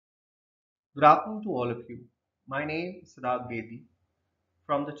Good afternoon to all of you. My name is Siddharth Bedi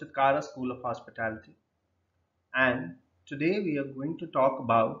from the Chitkara School of Hospitality, and today we are going to talk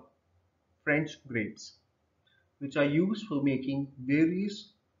about French grapes, which are used for making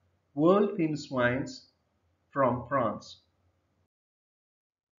various world famous wines from France.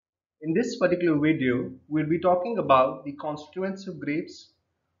 In this particular video, we'll be talking about the constituents of grapes,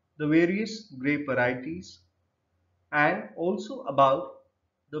 the various grape varieties, and also about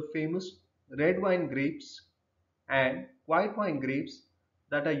the famous red wine grapes and white wine grapes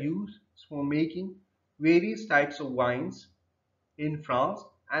that are used for making various types of wines in France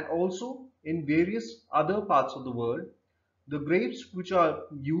and also in various other parts of the world. The grapes which are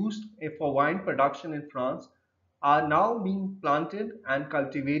used for wine production in France are now being planted and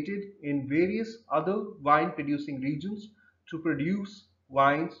cultivated in various other wine producing regions to produce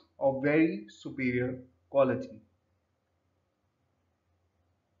wines of very superior quality.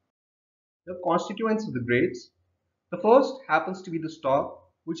 The constituents of the grapes. The first happens to be the stalk,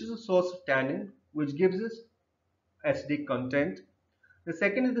 which is a source of tannin, which gives us acidic content. The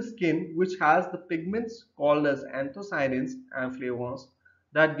second is the skin, which has the pigments called as anthocyanins and flavors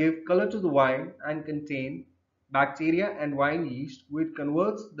that give color to the wine and contain bacteria and wine yeast, which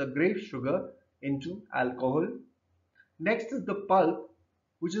converts the grape sugar into alcohol. Next is the pulp,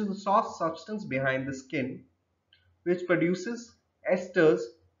 which is the soft substance behind the skin, which produces esters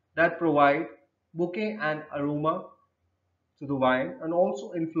that provide bouquet and aroma to the wine and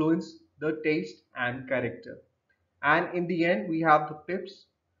also influence the taste and character. And in the end, we have the pips,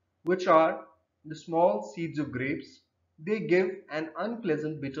 which are the small seeds of grapes. They give an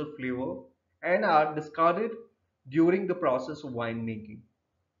unpleasant bitter flavor and are discarded during the process of wine making.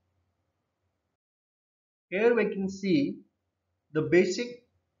 Here we can see the basic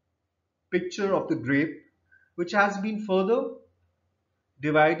picture of the grape, which has been further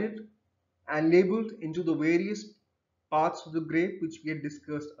divided and labeled into the various parts of the grape which we had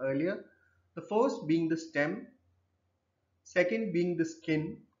discussed earlier. The first being the stem, second being the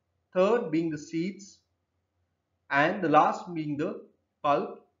skin, third being the seeds, and the last being the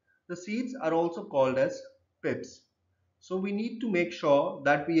pulp. The seeds are also called as pips. So we need to make sure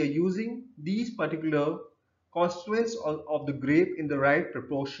that we are using these particular constituents of the grape in the right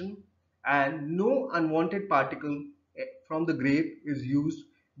proportion and no unwanted particle from the grape is used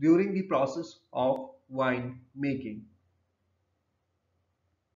during the process of wine making.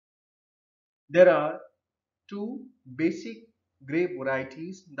 There are two basic grape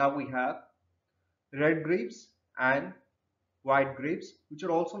varieties that we have: red grapes and white grapes, which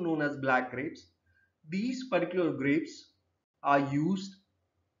are also known as black grapes. These particular grapes are used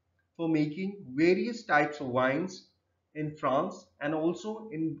for making various types of wines in France and also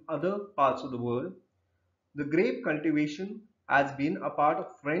in other parts of the world. The grape cultivation has been a part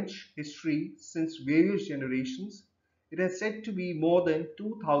of French history since various generations. It is said to be more than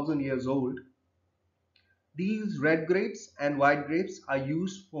 2000 years old. These red grapes and white grapes are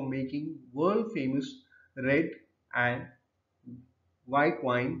used for making world famous red and white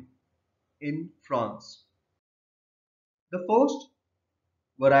wine in France. The first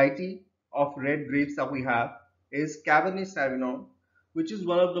variety of red grapes that we have is Cabernet Sauvignon, which is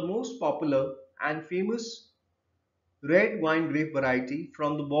one of the most popular and famous red wine grape variety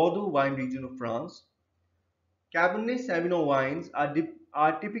from the Bordeaux wine region of France. Cabernet Sauvignon wines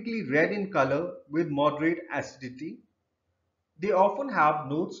are typically red in color with moderate acidity. They often have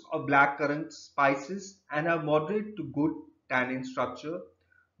notes of blackcurrant spices and have moderate to good tannin structure.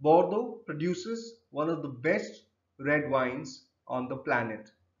 Bordeaux produces one of the best red wines on the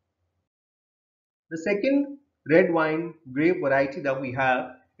planet. The second red wine grape variety that we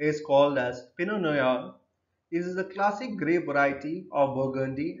have is called as Pinot Noir. This is a classic grape variety of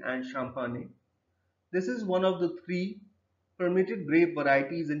Burgundy and Champagne. This is one of the three permitted grape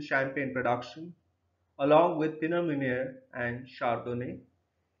varieties in Champagne production, along with Pinot Meunier and Chardonnay.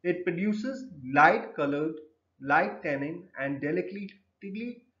 It produces light colored, light tannin and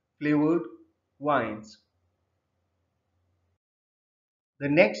delicately flavored wines. The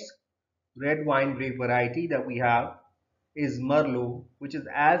next red wine grape variety that we have is Merlot, which is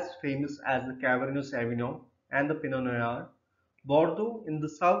as famous as the Cabernet Sauvignon and the Pinot Noir. Bordeaux in the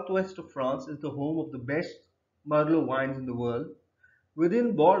southwest of France is the home of the best Merlot wines in the world.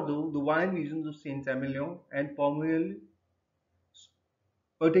 Within Bordeaux, the wine regions of Saint-Emilion and Pomerol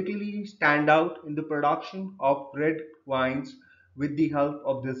particularly stand out in the production of red wines with the help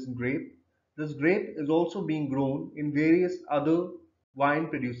of this grape. This grape is also being grown in various other wine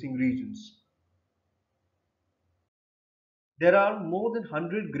producing regions. There are more than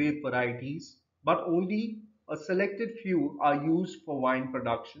 100 grape varieties, but only a selected few are used for wine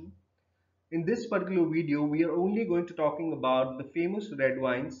production. In this particular video, we are only going to talking about the famous red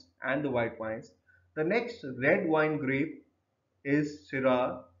wines and the white wines. The next red wine grape is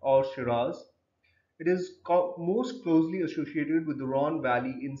Syrah or Shiraz. It is most closely associated with the Rhone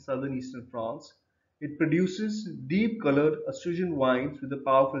Valley in southern eastern France. It produces deep-colored astringent wines with a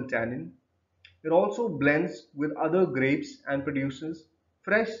powerful tannin. It also blends with other grapes and produces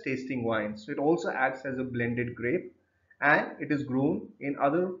fresh-tasting wines. So it also acts as a blended grape, and it is grown in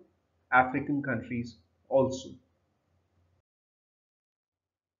other African countries also.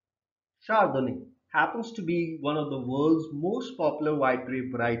 Chardonnay happens to be one of the world's most popular white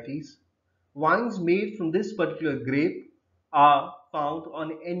grape varieties. Wines made from this particular grape are found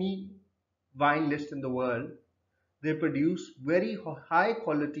on any wine list in the world. They produce very high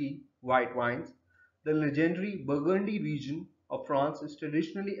quality white wines. The legendary Burgundy region of France is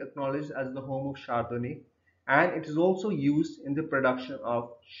traditionally acknowledged as the home of Chardonnay, and it is also used in the production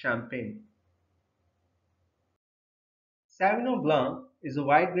of champagne. Sauvignon Blanc is a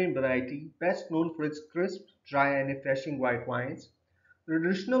white grain variety best known for its crisp, dry and refreshing white wines. The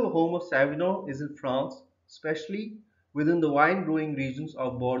traditional home of Sauvignon is in France, especially within the wine growing regions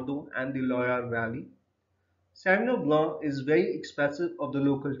of Bordeaux and the Loire Valley. Sauvignon Blanc is very expressive of the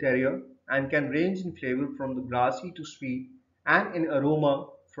local terroir and can range in flavor from the grassy to sweet and in aroma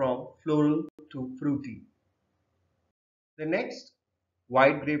from floral to fruity. The next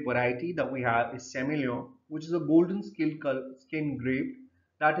white grape variety that we have is Semillon, which is a golden skin grape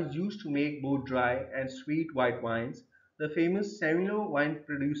that is used to make both dry and sweet white wines. The famous Semillon wine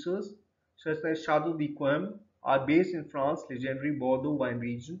producers, such as Chateau d'Yquem, are based in France's legendary Bordeaux wine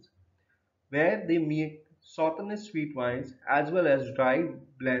regions, where they make sauternes sweet wines as well as dry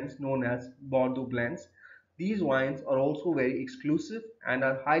blends known as Bordeaux blends. These wines are also very exclusive and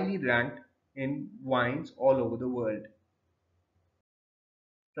are highly ranked in wines all over the world.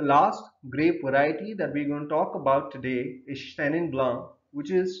 The last grape variety that we're going to talk about today is Chenin Blanc,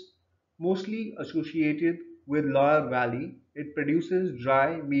 which is mostly associated with Loire Valley. It produces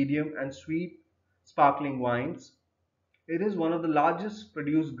dry, medium, and sweet sparkling wines. It is one of the largest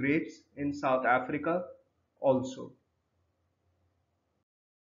produced grapes in South Africa also.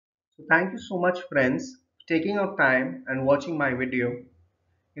 So thank you so much friends for taking out time and watching my video.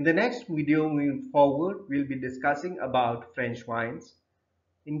 In the next video moving forward, we'll be discussing about French wines.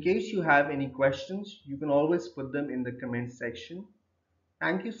 In case you have any questions, you can always put them in the comment section.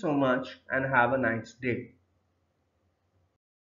 Thank you so much and have a nice day.